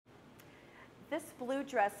This blue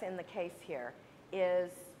dress in the case here is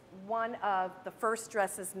one of the first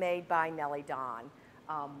dresses made by Nelly Don,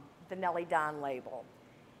 the Nelly Don label.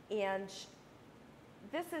 And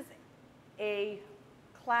this is a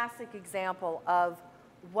classic example of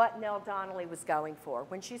what Nell Donnelly was going for.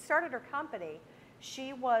 When she started her company,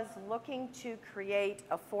 she was looking to create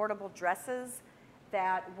affordable dresses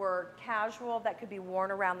that were casual, that could be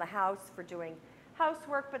worn around the house for doing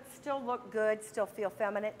housework, but still look good, still feel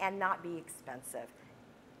feminine, and not be expensive,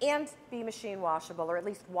 and be machine washable, or at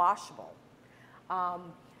least washable.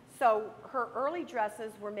 So her early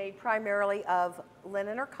dresses were made primarily of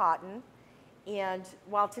linen or cotton, and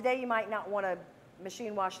while today you might not want to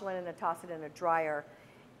machine wash linen and toss it in a dryer,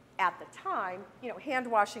 at the time, you know, hand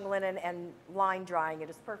washing linen and line drying it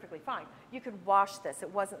is perfectly fine. You could wash this.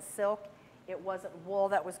 It wasn't silk, it wasn't wool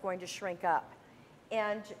that was going to shrink up.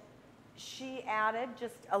 And she added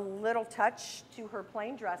just a little touch to her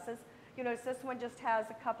plain dresses. You notice this one just has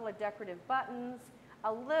a couple of decorative buttons,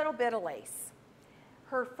 a little bit of lace.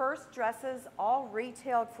 Her first dresses all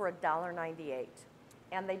retailed for $1.98,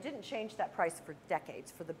 and they didn't change that price for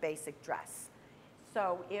decades for the basic dress.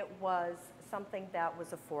 So it was something that was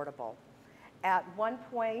affordable. At one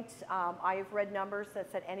point, I've read numbers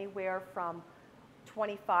that said anywhere from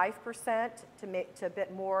 25% to a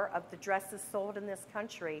bit more of the dresses sold in this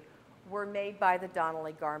country were made by the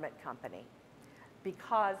Donnelly Garment Company,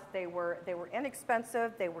 because they were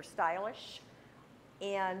inexpensive, they were stylish,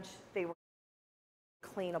 and they were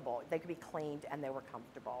cleanable. They could be cleaned and they were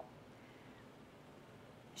comfortable.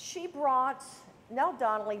 Nell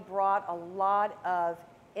Donnelly brought a lot of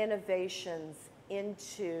innovations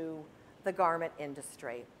into the garment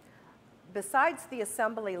industry. Besides the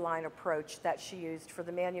assembly line approach that she used for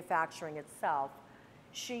the manufacturing itself,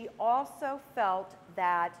 she also felt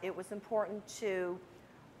that it was important to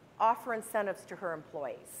offer incentives to her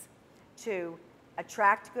employees, to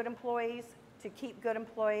attract good employees, to keep good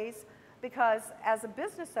employees, because as a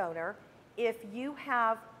business owner, if you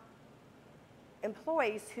have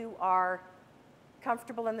employees who are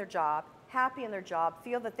comfortable in their job, happy in their job,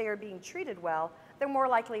 feel that they are being treated well, they're more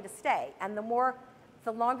likely to stay. And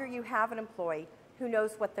the longer you have an employee who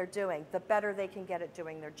knows what they're doing, the better they can get at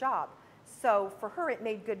doing their job. So for her, it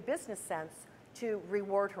made good business sense to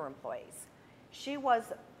reward her employees. She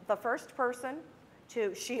was the first person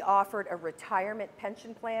she offered a retirement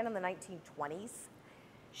pension plan in the 1920s.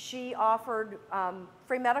 She offered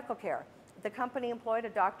free medical care. The company employed a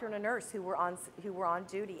doctor and a nurse who were on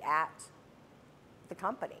duty at the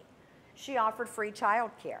company. She offered free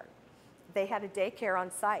child care. They had a daycare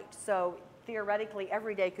on site, so theoretically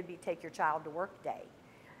every day could be take your child to work day.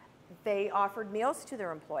 They offered meals to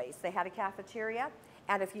their employees. They had a cafeteria,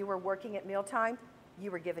 and if you were working at mealtime,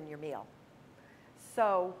 you were given your meal.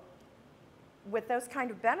 So with those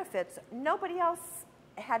kind of benefits, nobody else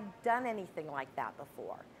had done anything like that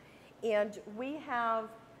before. And we have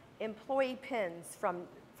employee pins from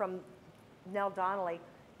Nell Donnelly,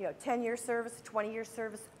 10-year service, 20-year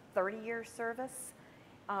service, 30-year service.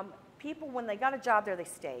 People, when they got a job there, they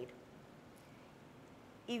stayed.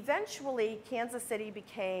 Eventually, Kansas City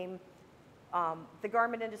became, the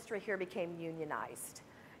garment industry here became unionized.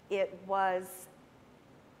 It was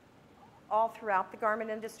all throughout the garment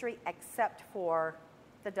industry except for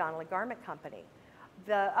the Donnelly Garment Company.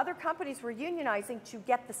 The other companies were unionizing to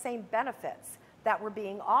get the same benefits that were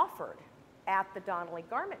being offered at the Donnelly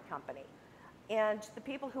Garment Company. And the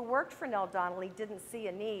people who worked for Nell Donnelly didn't see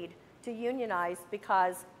a need to unionize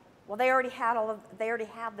because, well, they already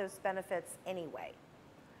had those benefits anyway.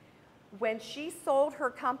 When she sold her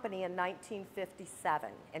company in 1957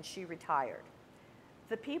 and she retired,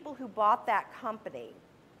 the people who bought that company,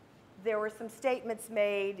 there were some statements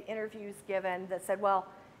made, interviews given that said, well,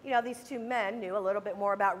 these two men knew a little bit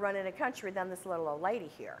more about running a country than this little old lady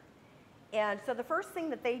here. And so the first thing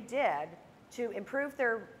that they did to improve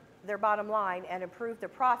their bottom line and improve their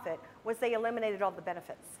profit was they eliminated all the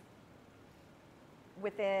benefits.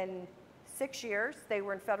 Within 6 years, they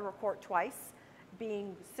were in federal court twice,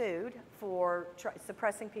 being sued for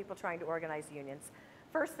suppressing people trying to organize unions.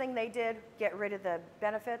 First thing they did, get rid of the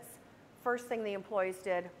benefits. First thing the employees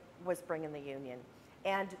did was bring in the union.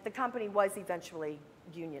 And the company was eventually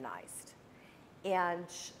unionized. And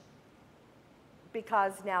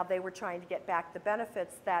because now they were trying to get back the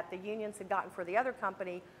benefits that the unions had gotten for the other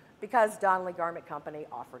company because Donnelly Garment Company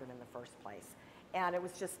offered them in the first place. And it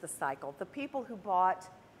was just the cycle. The people who bought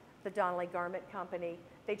the Donnelly Garment Company,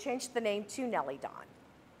 they changed the name to Nelly Don.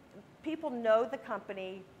 People know the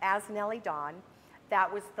company as Nelly Don.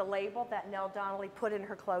 That was the label that Nell Donnelly put in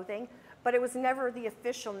her clothing, but it was never the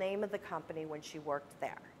official name of the company when she worked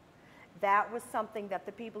there. That was something that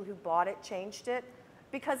the people who bought it changed it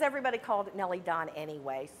because everybody called it Nelly Don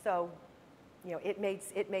anyway, so you know, it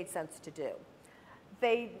made sense to do.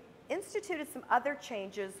 They instituted some other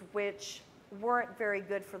changes which weren't very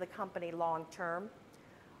good for the company long term.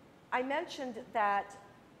 I mentioned that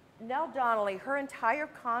Nell Donnelly, her entire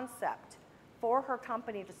concept for her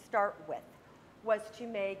company to start with was to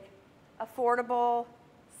make affordable,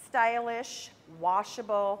 stylish,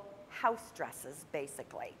 washable house dresses,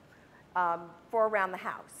 basically, for around the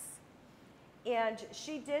house. And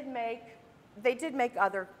they did make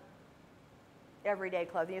other everyday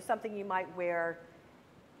clothing, something you might wear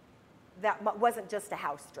that wasn't just a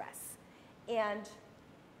house dress.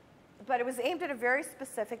 But it was aimed at a very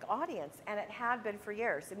specific audience, and it had been for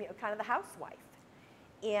years. I mean, kind of the housewife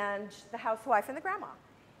and the grandma.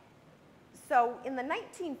 So in the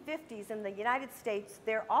 1950s in the United States,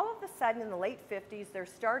 all of a sudden in the late 50s, there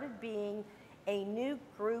started being a new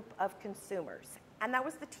group of consumers, and that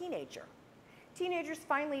was the teenager. Teenagers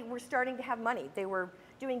finally were starting to have money. They were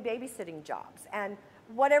doing babysitting jobs and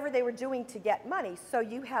whatever they were doing to get money. So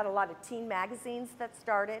you had a lot of teen magazines that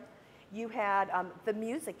started. You had the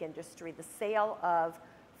music industry, the sale of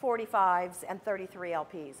 45s and 33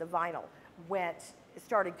 LPs of vinyl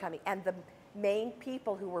started coming. And the main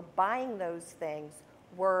people who were buying those things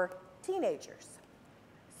were teenagers.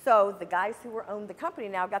 So the guys who owned the company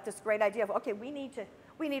now got this great idea of, okay, we need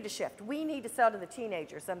to shift. We need to sell to the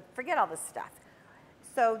teenagers and forget all this stuff.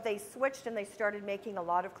 So they switched and they started making a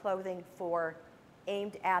lot of clothing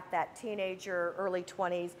aimed at that teenager, early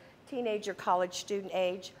 20s, teenager, college student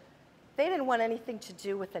age. They didn't want anything to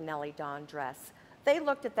do with the Nelly Don dress. They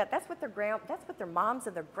looked at that. That's what their moms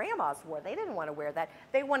and their grandmas wore. They didn't want to wear that.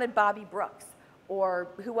 They wanted Bobby Brooks or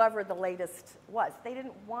whoever the latest was. They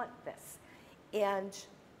didn't want this. And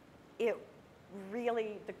it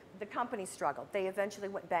really, the company struggled. They eventually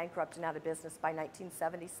went bankrupt and out of business by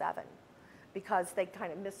 1977 because they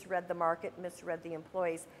kind of misread the market, misread the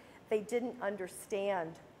employees. They didn't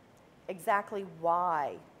understand exactly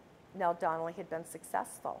why Nell Donnelly had been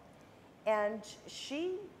successful. And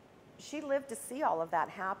she lived to see all of that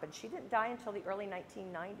happen. She didn't die until the early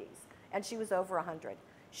 1990s, and she was over 100.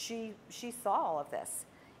 She saw all of this,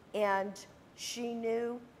 and she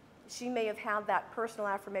knew, she may have had that personal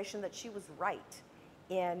affirmation that she was right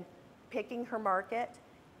in picking her market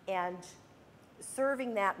and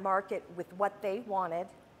serving that market with what they wanted,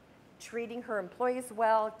 treating her employees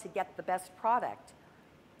well to get the best product.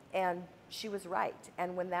 And she was right.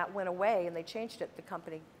 And when that went away and they changed it, the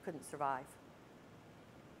company couldn't survive.